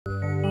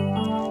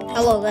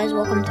Hello guys,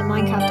 welcome to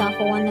Minecraft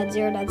Alpha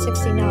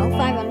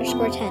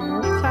 1.0.16.05_10.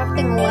 We're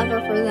crafting a lever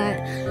for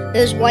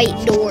those white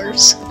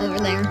doors over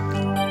there.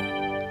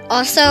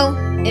 Also,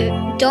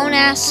 don't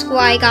ask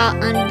why I got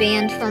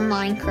unbanned from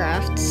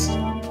Minecraft.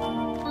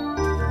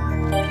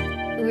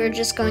 We were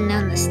just going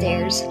down the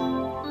stairs.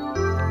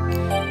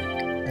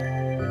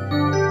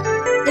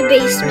 The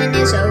basement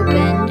is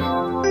opened.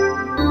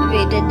 If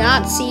you did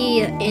not see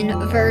in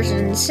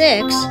version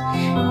 6,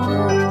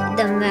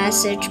 the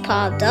message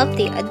popped up,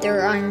 there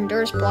are iron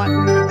doors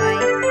blocking the way.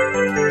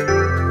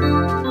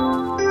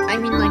 I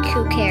mean, like,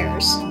 who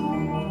cares?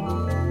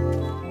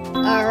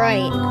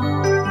 Alright,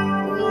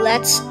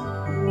 let's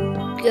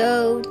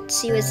go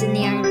see what's in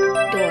the iron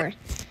door.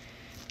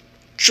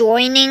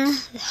 Joining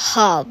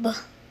hub.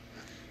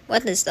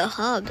 What is the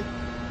hub?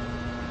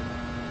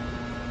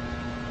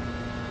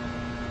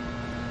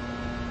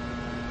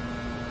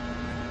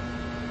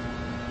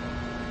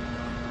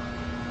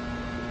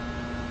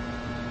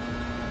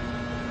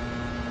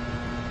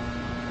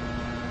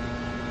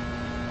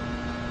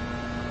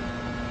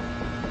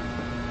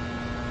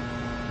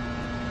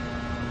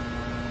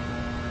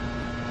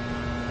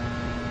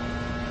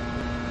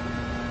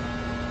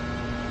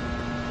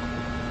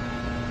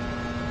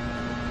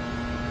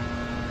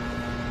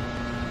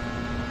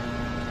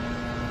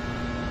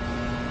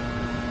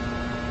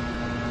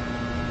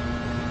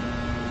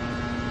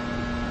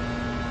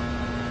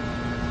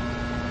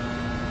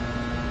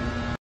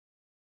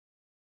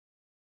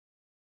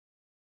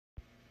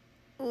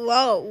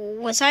 Whoa,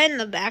 was I in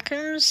the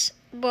Backrooms?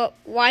 But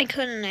why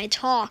couldn't I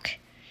talk?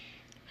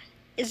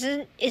 Is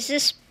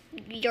this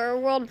your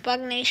world,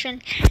 Bug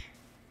Nation?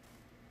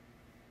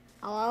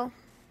 Hello?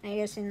 I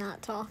guess you're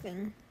not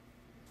talking.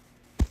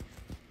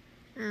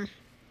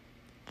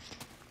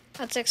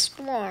 Let's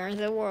explore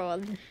the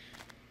world.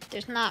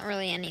 There's not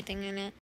really anything in it.